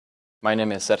My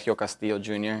name is Sergio Castillo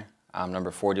Jr. I'm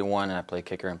number 41 and I play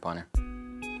kicker and punter.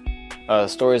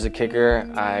 Story as a kicker,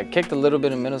 I kicked a little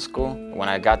bit in middle school. When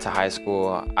I got to high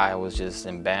school, I was just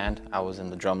in band. I was in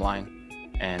the drum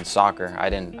line and soccer. I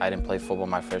didn't play football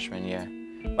my freshman year.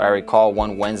 But I recall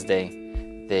one Wednesday,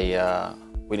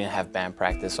 we didn't have band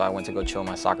practice, so I went to go chill with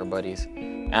my soccer buddies.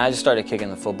 And I just started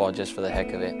kicking the football just for the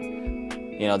heck of it.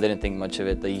 You know, didn't think much of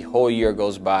it. The whole year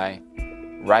goes by.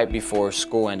 Right before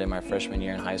school ended, my freshman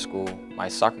year in high school, my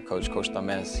soccer coach, Coach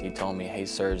Tamez, he told me, "Hey,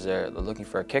 Serge, they're looking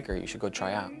for a kicker. You should go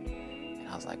try out." And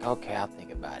I was like, okay, I'll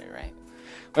think about it, right?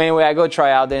 But anyway, I go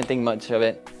try out, didn't think much of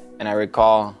it. And I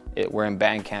recall, we're in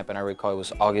band camp, and I recall it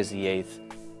was August the 8th.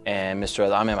 And Mr.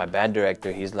 Adame, my band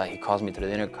director, he calls me through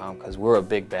the intercom, because we're a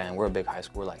big band, we're a big high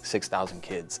school, we're like 6,000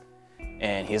 kids.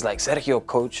 And he's like, "Sergio,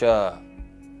 Coach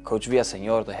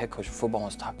Villaseñor, the head coach of football,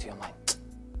 wants to talk to you." I'm like,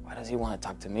 why does he want to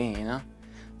talk to me, you know?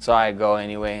 So I go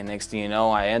anyway, and next thing you know,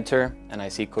 I enter, and I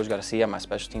see Coach Garcia, my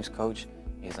special teams coach.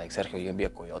 He's like, "Sergio, you're gonna be a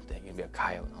coyote, you're gonna be a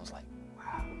coyote." And I was like,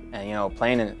 wow. And you know,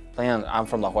 playing, I'm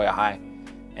from La Jolla High,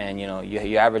 and you know,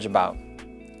 you average about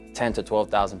 10 to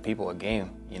 12,000 people a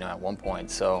game, you know, at one point.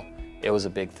 So it was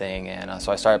a big thing, and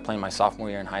so I started playing my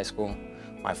sophomore year in high school.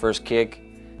 My first kick,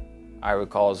 I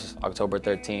recall, was October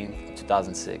 13th,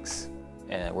 2006,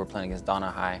 and we're playing against Donna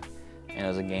High, and it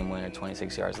was a game winner,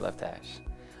 26 yards left hash.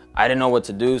 I didn't know what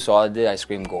to do, so all I did, I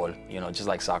screamed goal, you know, just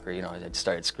like soccer, you know, I just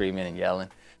started screaming and yelling.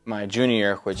 My junior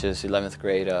year, which is 11th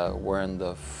grade, we're in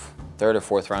the third or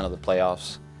fourth round of the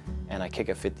playoffs, and I kick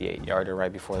a 58-yarder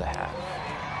right before the half.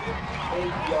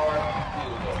 8-yard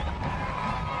field goal.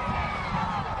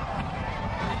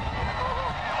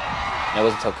 It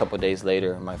wasn't until a couple of days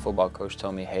later, my football coach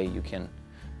told me, "Hey, you can,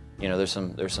 you know, there's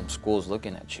some schools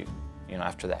looking at you, you know,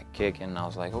 after that kick." And I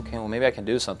was like, okay, well, maybe I can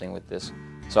do something with this.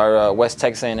 So West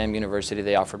Texas A&M University,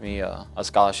 they offered me a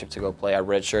scholarship to go play. I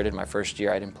redshirted my first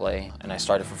year, I didn't play, and I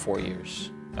started for 4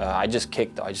 years. I just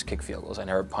kicked field goals. I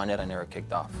never punted, I never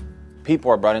kicked off.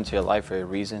 People are brought into your life for a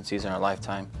reason, season or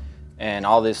lifetime. And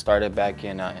all this started back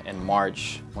in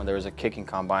March when there was a kicking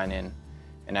combine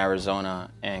in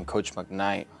Arizona, and Coach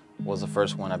McKnight was the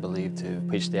first one, I believe, to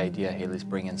pitch the idea, "Hey, let's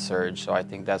bring in Serge." So I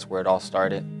think that's where it all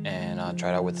started, and I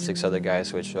tried out with 6 other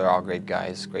guys, which are all great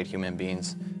guys, great human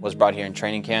beings. Was brought here in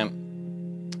training camp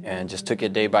and just took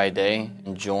it day by day,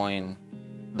 enjoying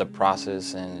the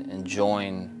process and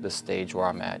enjoying the stage where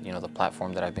I'm at, you know, the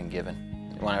platform that I've been given.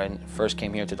 When I first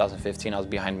came here in 2015, I was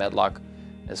behind Medlock.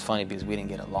 It's funny because we didn't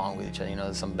get along with each other, you know,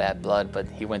 there's some bad blood, but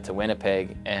he went to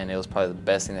Winnipeg, and it was probably the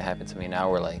best thing that happened to me.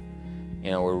 Now we're like, you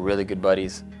know, we're really good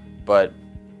buddies. But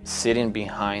sitting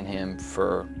behind him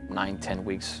for 9, 10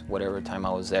 weeks, whatever time I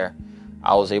was there,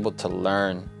 I was able to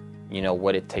learn, you know,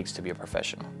 what it takes to be a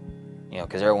professional. You know,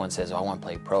 because everyone says, "Oh, I want to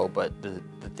play pro," but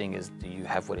the thing is, do you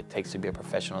have what it takes to be a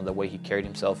professional? The way he carried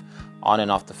himself on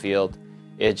and off the field,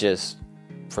 it just,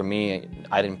 for me,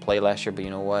 I didn't play last year, but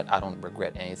you know what? I don't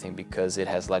regret anything because it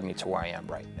has led me to where I am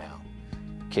right now.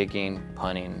 Kicking,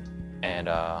 punting, and,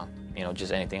 you know,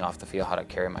 just anything off the field, how to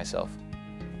carry myself.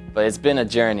 But it's been a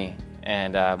journey,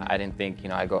 and I didn't think, you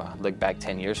know, look back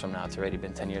 10 years from now, it's already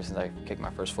been 10 years since I kicked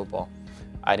my first football.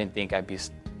 I didn't think I'd be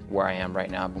where I am right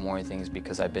now, but more things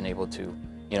because I've been able to,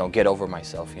 you know, get over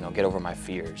myself, you know, get over my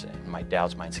fears and my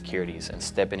doubts, my insecurities, and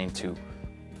stepping into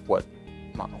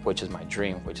which is my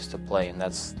dream, which is to play. And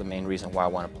that's the main reason why I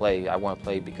want to play. I want to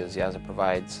play because, yes, it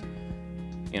provides,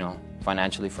 you know,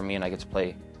 financially for me, and I get to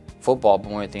play football, but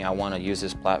more thing, I want to use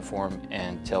this platform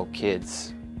and tell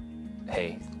kids,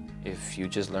 hey, if you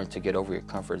just learn to get over your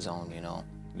comfort zone, you know,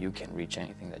 you can reach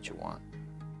anything that you want.